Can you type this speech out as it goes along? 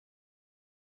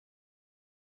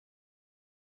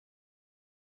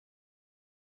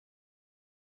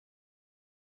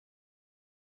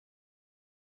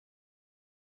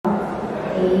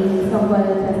a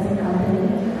software testing company,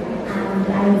 and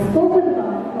I spoke with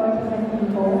about 4 different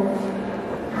people,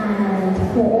 and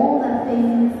for all the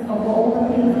things, or for all the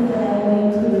places that I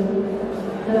went to,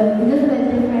 because of the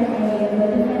different areas, the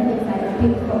different things I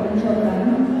picked from each of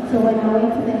them. So when I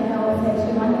went to the health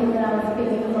section, one thing that I was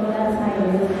picking from that side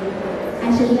is I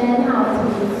should learn how to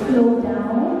slow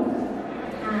down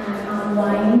and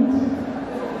unwind,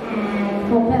 and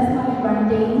for personal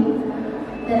branding,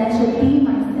 that I should be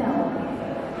myself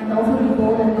and also be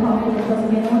bold and confident, because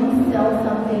you can only sell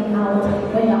something out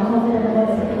when you're confident about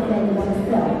the thing that you want to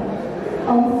sell.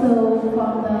 Also,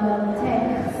 from the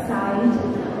tech side,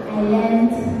 I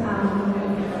learned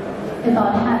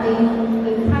about having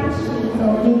a price sheet,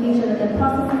 or making sure that the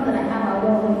processes that I have are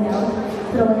well laid out,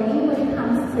 so when anybody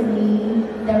comes to me,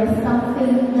 there is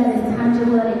something that is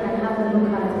tangible that I can have a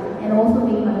look at, and also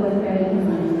make my work very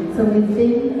easy. So it's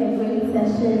been a great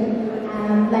session.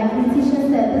 Like Letitia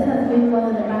said, this has been one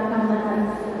of the Barcamp that has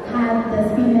had the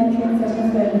speed mentoring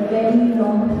sessions for a very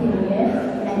long period,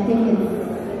 and I think it's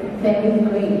very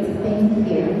great. Thank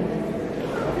you.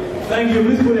 Thank you.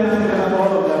 Please put your hands together for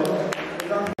all of them.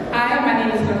 Hi, my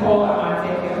name is Nicole. I'm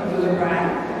from Blue Brand.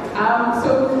 So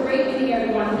it was great meeting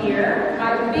everyone here.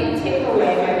 My big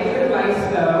takeaway, my big advice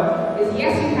though, is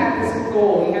yes, you have this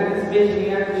goal, you have this vision, you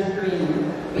have this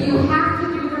dream, but you have to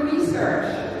do the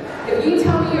research. If you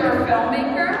tell me you're a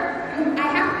filmmaker, if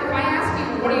I ask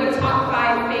you what are your top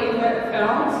 5 favorite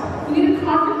films, you need to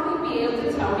confidently be able to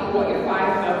tell me what your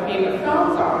 5 favorite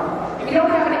films are. If you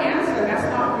don't have an answer, that's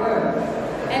not good.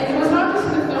 And it was not just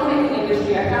in the filmmaking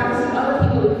industry, I found this in other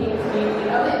people who came to me in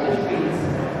other industries.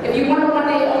 If you want to one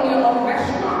day own your own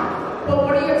restaurant, but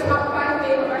what are your top 5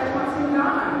 favorite restaurants in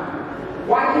Ghana?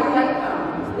 Why do you like them?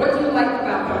 What do you like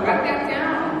about them? Write that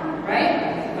down, right?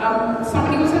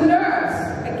 Somebody was a nurse.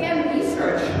 Again,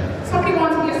 research. Somebody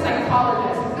wants to be a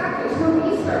psychologist. Exactly, so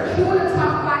research. Who are the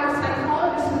top 5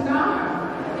 psychologists in Ghana?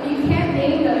 And you can't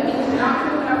name them. It means you're not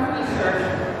doing enough research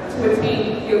to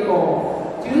attain your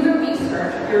goal. Do the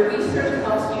research. Your research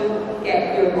helps you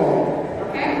get your goal.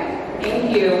 Okay?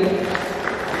 Thank you.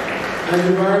 Thank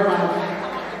you very much.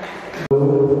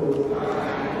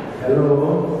 Hello.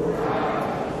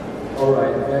 All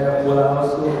right. Well, I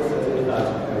also certainly had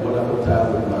a wonderful time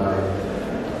with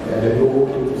the people who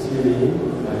came to see me,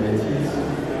 my mentees.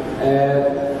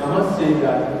 I must say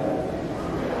that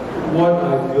what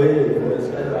I gleaned from the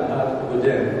time I had with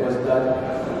them was that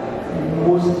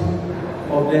most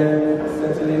of them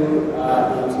certainly are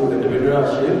into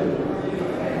entrepreneurship,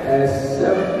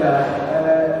 except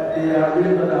that they are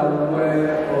really not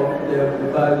aware of the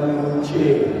value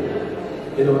chain.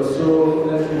 You know, so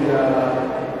let's say we are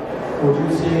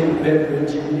producing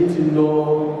beverage, you need to know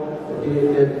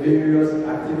the various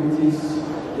activities,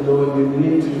 you know, you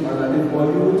need to, and for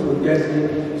you to get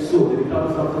it so it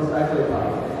becomes something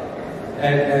cyclical.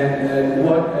 And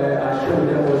what I showed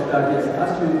them was that yes,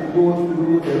 as you go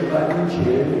through the value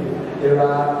chain, there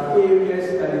are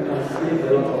areas that you can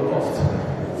save a lot of cost.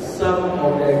 Some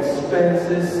of the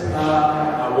expenses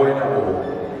are avoidable.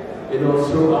 You know,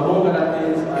 so among other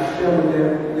things, I share with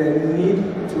them the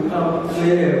need to come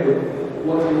clear with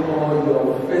what we call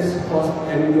your fixed cost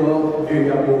and your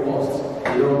variable cost.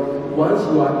 You know, once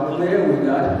you are clear with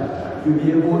that, you'll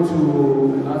be able to,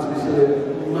 as we say,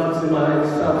 maximize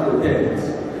some returns.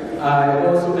 I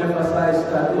also emphasize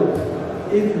that, look,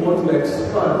 if you want to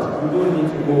expand, you don't need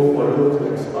to go for loan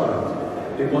to expand.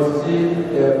 Because see,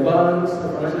 the banks, the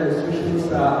financial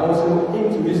institutions are also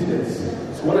into business.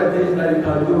 So one of the things that you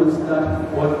can do is that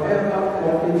whatever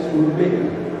profits you make,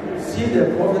 see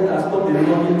the profit as not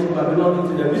belonging to, but belonging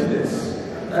to the business.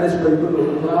 That is where you're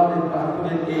going to cloud it back,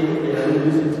 put it in, and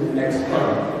use it to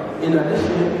expand. In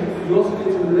addition, you also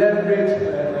need to leverage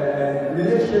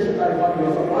relationship that you have with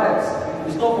your suppliers.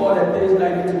 It's not all the things that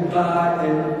you need to buy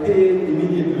and pay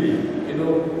immediately. You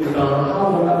know, you can have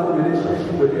a wonderful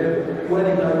relationship with them when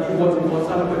they can give what you call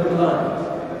some credit lines.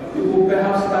 You will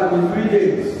perhaps start with 3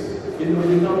 days. You know,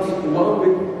 it comes 1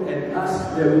 week, and as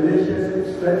the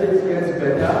relationship strategy gets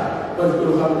better, what's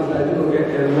going to happen is that you will get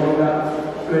a longer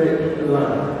credit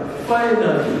line.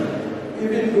 Finally,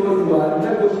 even though you are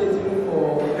negotiating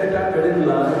for better credit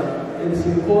line, it's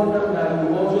important that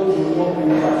you also do not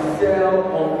oversell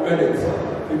on credit.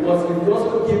 Because if you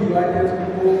also give your items to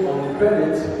people on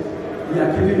credit, they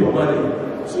are giving your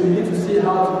money. So you need to see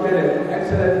how to get an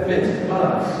excellent mixed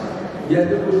balance. Yes,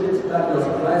 negotiate that your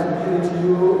suppliers will give it to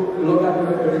you, longer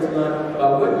credit line,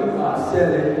 but when you are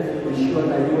selling, be sure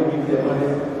that you don't give them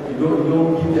money, you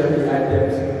don't give them the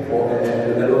items for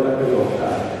the longer period of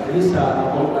time. These are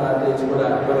among other things what I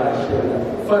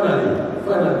share. Finally,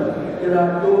 there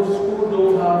are those who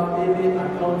don't have any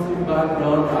accounting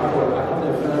background at all,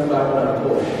 accounting and finance background at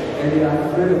all, and they are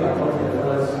afraid of accounting and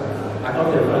finance.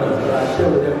 But I share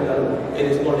with them that it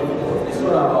is not difficult. It's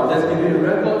not about just giving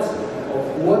records of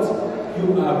what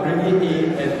you are bringing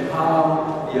in and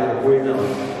how they are going out.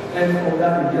 And from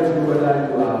that, you get to know whether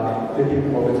you are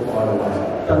making profits or otherwise.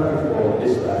 Thank you for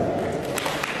this slide.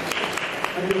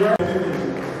 Thank you very much.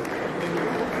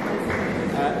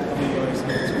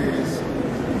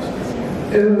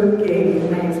 Okay,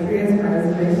 my experience, my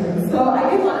reservation. So I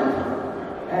didn't want to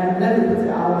let me put it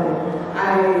out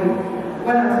there.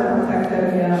 When I was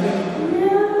contacted me, I was like,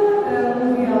 yeah, there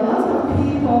will be a lot of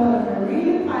people, and I'm a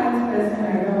really pious person,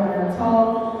 I don't want to talk.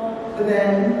 But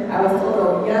then I was told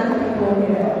of young people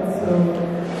here, so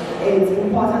it's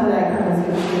important that I come and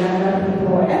speak to younger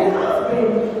people. And it has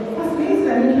been fascinating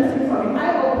and interesting for me.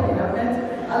 Eye-opening. I've met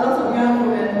a lot of young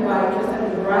women who are interested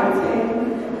in writing,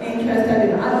 interested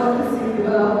in advocacy,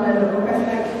 development of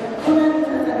professional, women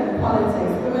interested in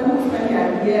politics, women who spend their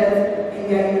years in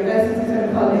their universities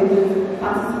and colleges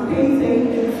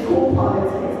participating in school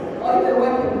politics. Or if they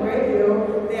work in radio,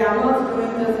 they are not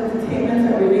doing just entertainment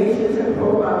and relationship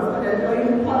programs, but they're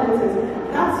doing politics.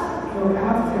 That's, I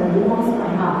have to tell you, warms my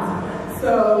heart.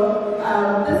 So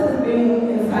this has been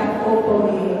insightful for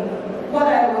me. What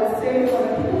I would say for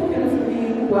the people who came to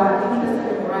me who are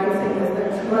interested in writing is that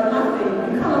you are nothing.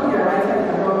 You cannot be a writer if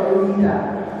you're not a reader.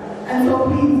 And so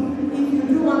please, if you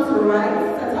do want to write,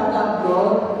 set up that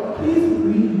blog, please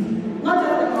read. Not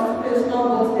just the motivational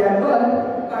books, they are good,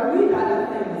 but read other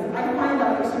things. I find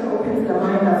that fiction opens the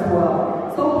mind as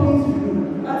well. So please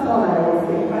read. That's all I will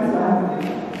say. Thanks for having me.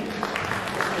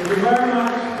 Thank you very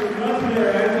much. It's not to be a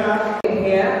writer.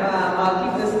 Here, I'll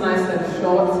keep this nice and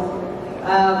short.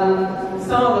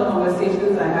 Some of the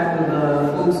conversations I had with the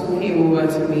folks who came over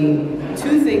to me,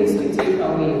 two things to take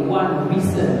away. One,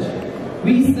 research.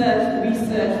 Research,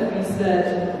 research, research.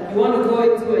 You want to go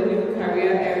into a new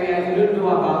career area, you don't know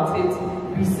about it,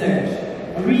 research.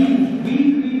 Read,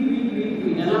 read, read, read, read,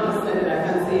 read. And I've said it, I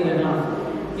can't say it enough.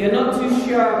 You're not too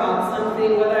sure about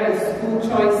something, whether it's school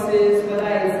choices, whether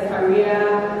it's career,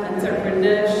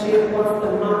 entrepreneurship, what's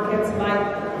the market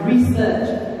like,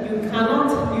 research.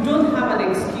 You don't have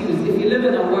an excuse if you live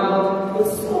in a world with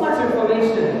so much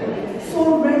information,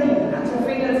 so ready at your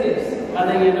fingertips, but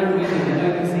then you're not reading, you're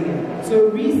not using it. So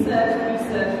research,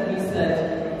 research,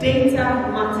 research. Data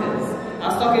matters. I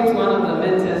was talking to one of the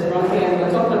mentors from here, and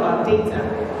we're talking about data.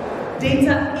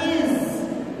 Data is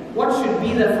what should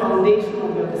be the foundation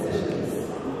of your decisions.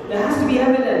 There has to be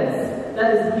evidence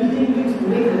that is leading you to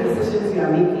make the decisions you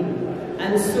are making.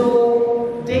 And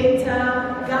so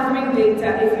data, gathering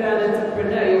data, if you're an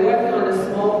entrepreneur, you're working on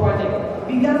a small project,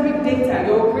 be gathering data,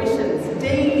 your operations,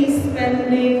 daily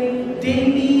spending,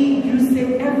 daily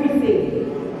usage,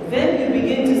 everything. Then you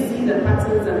begin to see the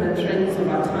patterns and the trends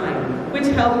over time, which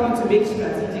help you to make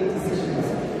strategic decisions.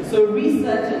 So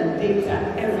research and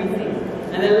data, everything.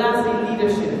 And then lastly,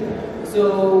 leadership.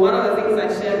 So one of the things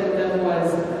I shared with them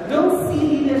was, don't see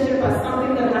leadership as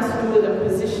something that has to do with a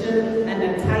position and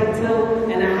a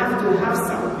title, and I have to have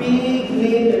some big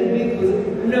name and big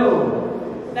position.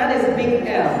 No, that is big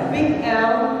L. Big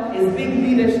L is big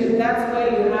leadership. That's where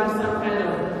you have some kind of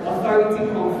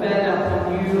authority conferred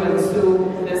upon you, and so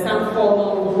there's some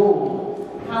formal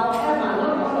role. However,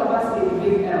 not all of us need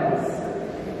big L's,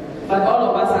 but all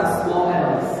of us are small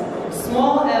L's.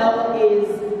 Small L is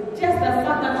just the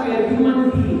fact that you're a human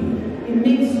being. It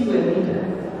makes you a leader.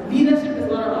 Leadership is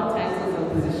not about titles or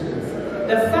positions.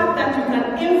 The fact that you can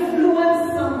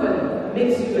influence somebody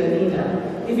makes you a leader.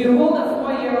 If you hold a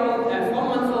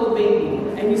 4-month-old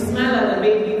baby and you smile at the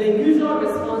baby, the usual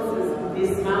response is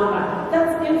they smile back.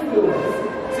 That's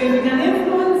influence. So if you can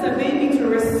influence a baby to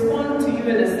respond to you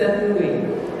in a certain way,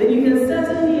 then you can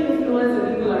certainly influence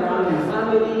the people around you,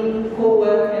 family,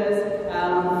 co-workers,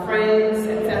 friends,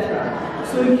 etc.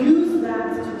 So use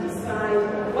that to decide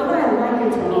whether I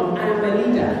like it or not. I am a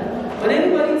leader. When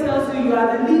anybody tells you you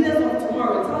are the leaders of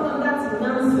tomorrow, tell them that's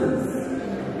nonsense.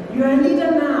 You are a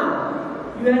leader now.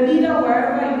 You are a leader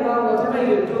wherever you are, whatever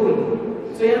you're doing.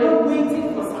 So you're not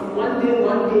waiting for some one day,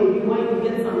 when you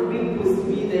get some big post to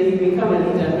be there, you become a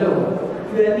leader. No.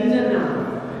 You're a leader now.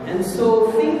 And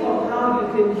so think of how you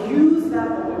can use that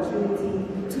opportunity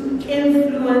to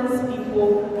influence people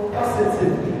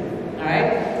positively.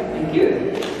 Alright? Thank you.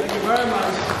 Thank you very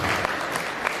much.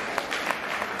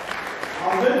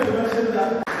 I'm going to mention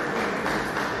that.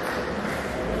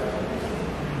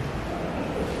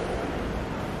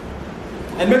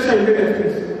 And make sure you get a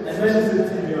fish, especially the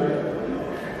TV, right?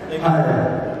 Thank you.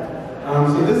 Hi.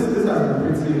 So this has been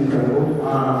pretty incredible. I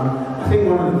think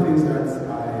one of the things that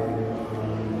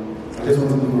I just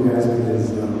want to leave you guys with this,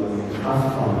 have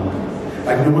fun.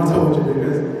 Like, no matter what you do,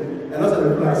 because a lot of the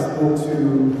people I spoke to,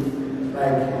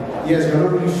 like, yes, you're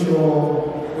not really sure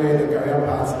where the career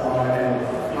paths are and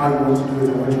how you want to do it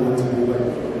and what you want to do, but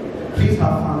please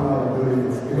have fun while you're doing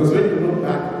it. Because when you look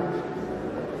back,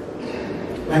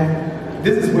 like,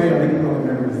 this is where you're making all the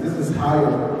memories. This is how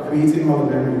you're creating all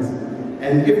the memories.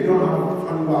 And if you don't have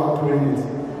fun while doing it,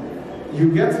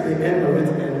 you get to the end of it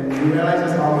and you realize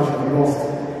just how much you've lost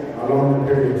along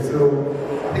the period. So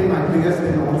I think my biggest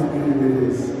thing I want to leave you with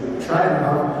is try and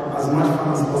have as much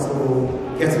fun as possible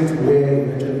getting to where you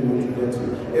eventually want to get to.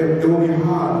 It will be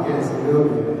hard, yes, it will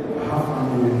be, but have fun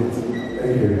doing it.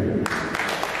 Thank you.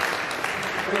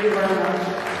 Thank you very much.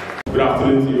 Good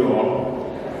afternoon to you all.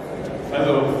 First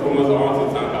and foremost, I want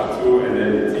to thank Atu and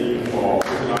then the team for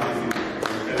putting out this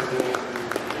successful.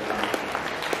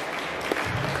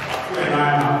 Atu and I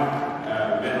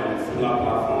have met on similar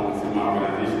platforms in my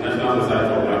organization, National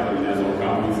Society of Black Engineers on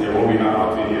campus here, when we had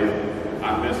our 20 years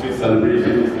anniversary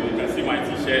celebration. So you can see my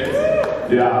t-shirts.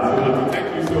 Yeah, so thank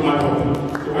you so much.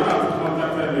 So when Atu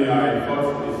contacted me, I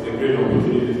thought it's a great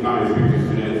opportunity to come and speak to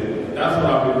students. That's what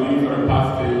I've been doing for the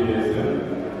past 10 years, and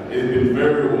it's been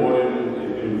very rewarding.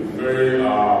 Very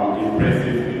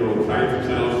impressive, trying to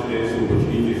channel students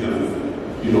opportunities and,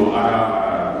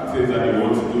 other things that they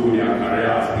want to do with their career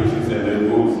aspirations and their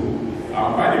goals.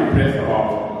 I'm quite impressed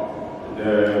about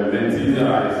the mentees that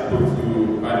I spoke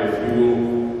to, quite a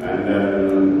few, and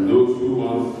then those who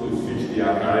want to switch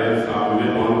their careers. I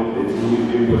met one, the two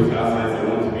in political science, and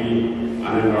want to be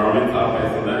an environmental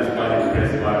person. That is quite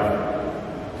impressive by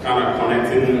kind of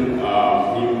connecting him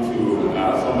to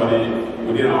somebody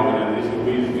within our organization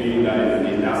who is doing that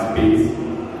in that space,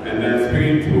 and then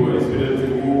speaking to a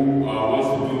student who wants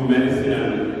to do medicine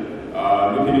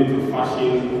and looking into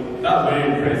fashion. That's very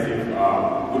impressive.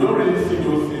 We don't really see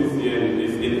those things here.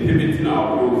 It's inhibiting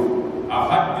our growth. I've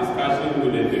had discussions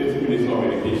with the Deputy Minister of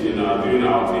Education during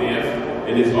our 20th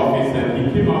in his office, and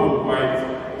he came out with quite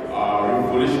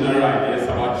revolutionary ideas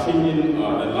about changing the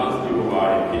landscape of our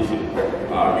education.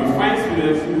 You find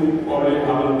students who probably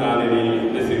haven't done any,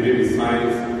 let's say, maybe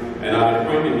science, and at the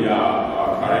point in their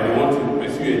career, they want to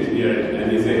pursue engineering,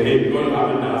 and they say, hey, because you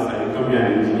haven't done science, you can be an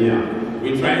engineer.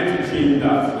 We're trying to change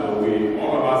that, so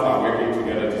all of us are working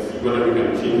together to see whether we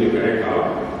can change the curriculum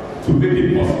to make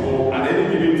it possible at any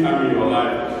given time in your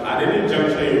life, at any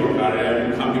juncture in your career,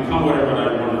 you can become whatever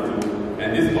that you want to do,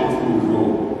 and this country will grow.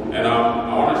 And I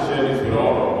want to share this with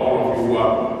all of you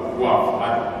who have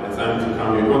had the time to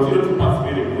come here. Continue to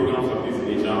participate in programs of this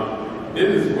nature. This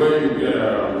is where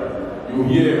you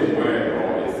hear a word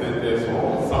or a sentence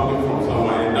or something from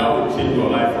someone, and that will change your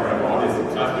life forever. Honestly,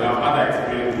 trust me, I've had that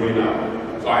experience growing up.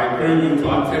 So I encourage you to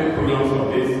attend programs of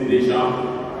this nature.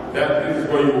 This is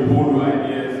where you hold your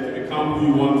ideas, to become who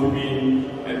you want to be,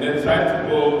 and then try to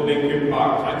build linking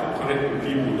back, try to connect with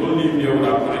people. Don't leave here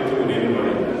without connecting with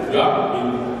anybody. You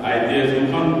have ideas, you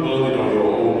can't build it on your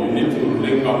own. You need to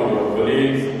link up with your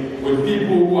colleagues, with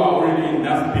people who are already in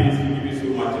that space to give you so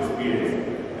much experience.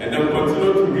 And then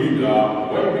continue to read.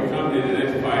 What you become in the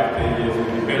next 5, 10 years will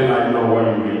depend on what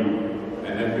you read.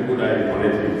 And then people that you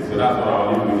connect with. So that's what I'll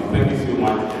leave with. Thank you so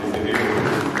much.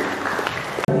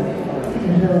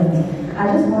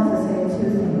 I just want to say two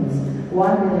things.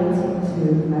 One relating to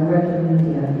my work in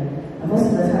media. Most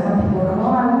of the time when people come,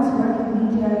 oh, I want to work in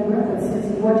media, you work with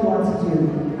City, what do you want to do?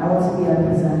 I want to be a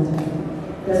presenter.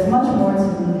 There's much more to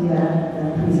media than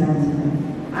presenting.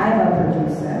 I'm a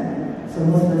producer, so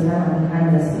most of the time I'm behind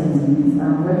the scenes.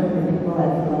 I'm working with people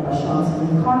like Sean to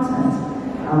do content,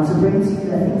 to bring to you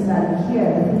the things that you hear,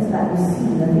 the things that you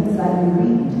see, the things that you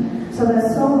read. So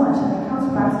there's so much, and it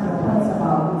comes back to the points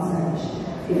about research.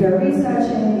 If you're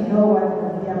researching, you know what the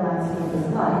media landscape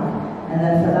is like, and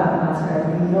then for that matter,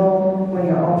 you know where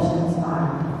your options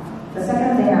are. The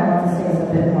second thing I want to say is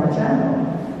a bit more general.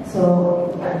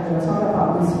 So we're talking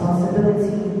about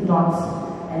responsibility, not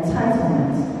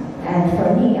entitlement. And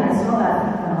for me, I saw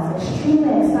that and I was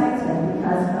extremely excited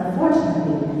because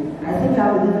unfortunately, I think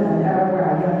I would live in an era where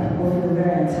our young people feel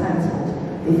very entitled.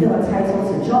 They feel entitled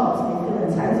to jobs, they feel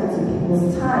entitled to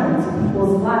people's time, to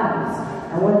people's lives,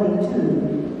 and what they do.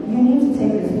 You need to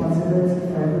take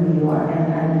responsibility for who you are, and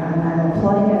I'm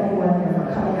applauding everyone here for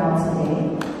coming out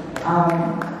today.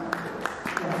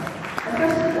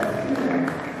 Especially the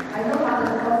students. I know how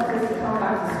difficult it is to come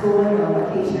back to school on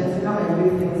vacations, to come and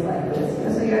do things like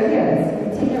this. So you're here,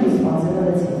 you're taking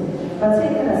responsibility. But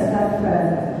take it a step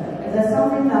further. If there's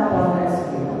something that bothers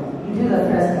you, you do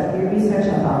the first step, you research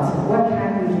about it. What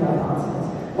can you do about it?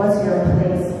 What's your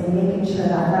place in making sure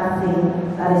that that thing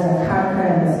that is a canker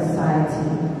in the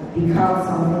society becomes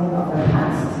something of the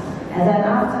past? And then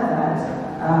after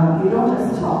that, you don't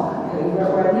just talk.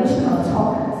 We're a nation of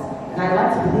talkers. And I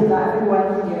like to believe that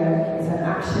everyone here is an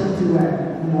action doer,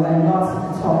 and not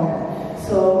a talker.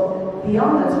 So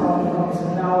beyond the talking, so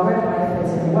now where do I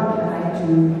fit in? What can I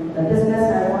do? The business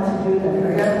I want to do, the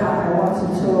career path I want to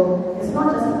tow. It's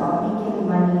not just about making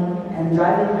money and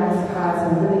driving nice cars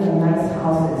and living in nice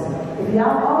houses. If you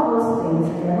have all those things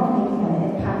and you're not making an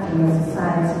impact in your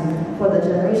society for the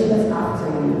generations after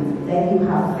you, then you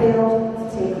have failed to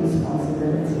take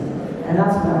responsibility. And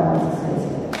that's what I want to say to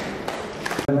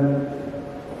you.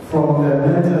 From the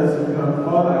mentors, we can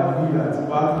all agree that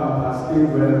Barcamp has stayed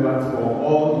relevant for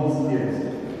all these years.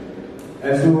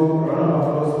 And so, round of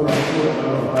applause to a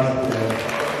lot of us here.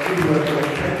 We were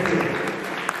protected.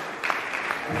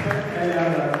 I said earlier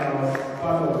that I was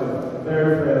part of the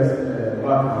very first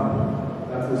Barcamp,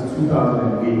 that was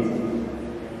 2008.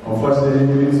 Unfortunately,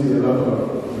 due to a lot of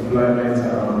employment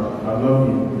around, I've not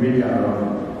been really around.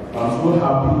 I'm so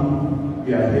happy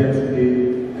we are here today.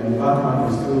 And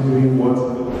Barcamp is still doing what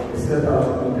it set out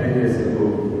to do 10 years ago.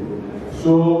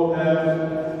 So, a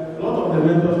lot of the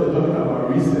mentors were talking about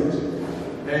research.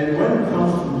 And when it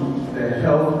comes to the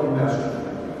health industry,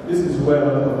 this is where a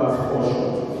lot of us fall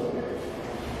short.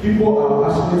 People are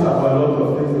passionate about a lot of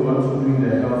things they want to do in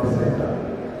the health sector.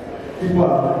 People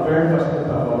are very passionate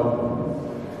about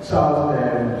child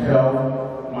health,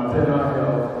 maternal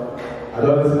health,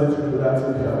 adolescent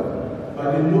reproductive health. But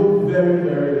they know very,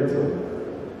 very little.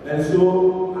 And so,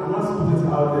 I must put it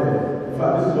out there. In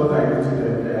fact, this is what I did to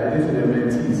the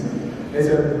mentees. It's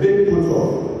a big put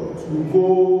off to go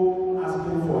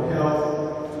asking for help,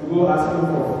 to go asking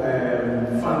for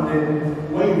funding,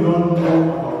 when you don't know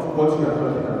about what you are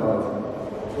talking about.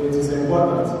 So it is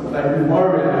important. Like we all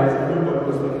realized, everybody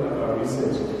was talking about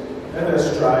research. Let us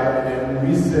try and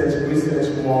research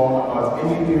more about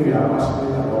anything we are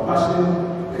passionate about. Passion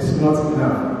is not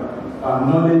enough. Our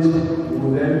knowledge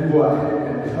will then go ahead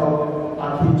and help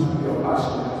package your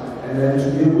passion and then to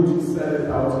be able to sell it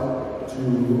out to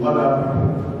other people.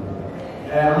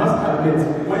 I must admit,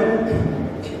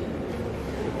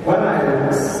 when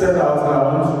I set out that I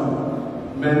want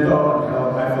to mentor and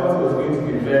help, I thought it was going to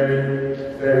be very,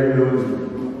 very lonely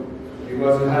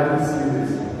because you hardly see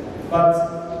this. But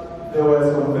there were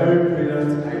some very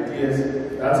brilliant ideas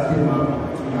that came up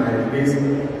to my place.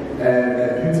 A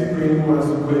beauty queen who wants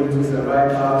to go into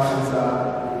cervical cancer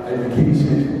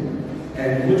education,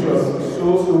 and which was so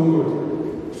good.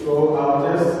 So I'll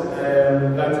just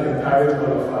like to encourage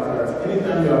all of us that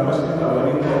anytime you are passionate about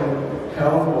anything,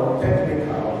 health or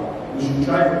technical, we should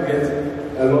try to get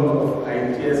a lot of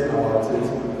ideas about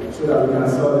it so that we can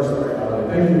sell the story out there.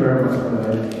 Thank you very much.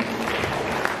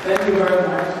 Thank you very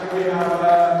much. We have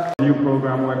a new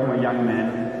program working with young men,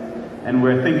 and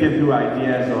we're thinking through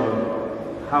ideas of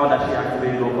how does she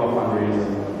activate local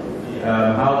fundraising?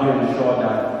 How do you ensure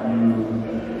that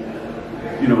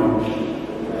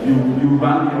you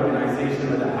run the organization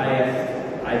with the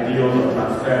highest ideals of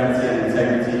transparency and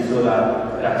integrity so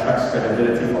that it attracts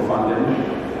credibility for funding,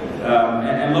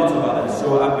 and lots of others.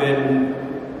 So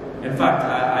in fact,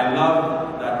 I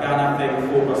love that Ghana thing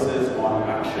focuses on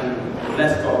action.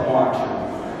 Let's talk more action.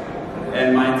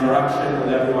 And my interaction with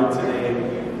everyone today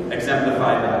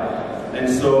exemplified that. And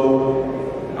so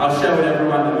I'll share with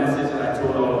everyone the message that I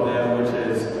told all of them, which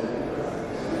is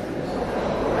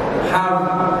have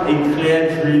a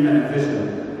clear dream and a vision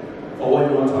for what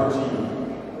you want to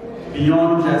achieve.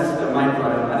 Beyond just the micro,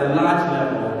 at a large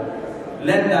level,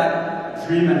 let that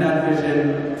dream and that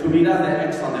vision, to me, that's the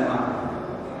X on the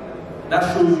map.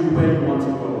 That shows you where you want to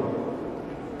go.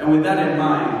 And with that in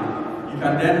mind, you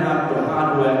can then have your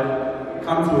hard work,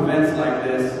 come to events like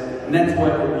this,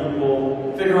 network with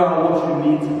people, figure out what you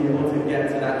need to be able to get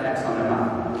to that X on the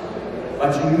map.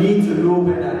 But you need to know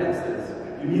where that X is.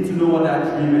 You need to know what that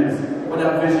dream is, what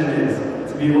that vision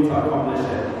is, to be able to accomplish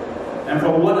it. And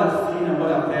from what I've seen and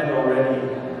what I've heard already,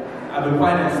 I've been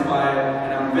quite inspired,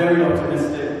 and I'm very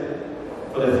optimistic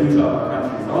for the future of our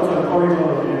country. So I want to encourage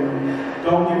all of you,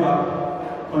 don't give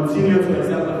up, continue to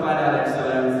exemplify that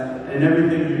excellence, and in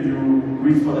everything you do,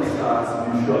 reach for the stars,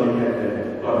 and you surely get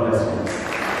there. God bless you.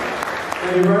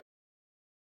 Thank you very much.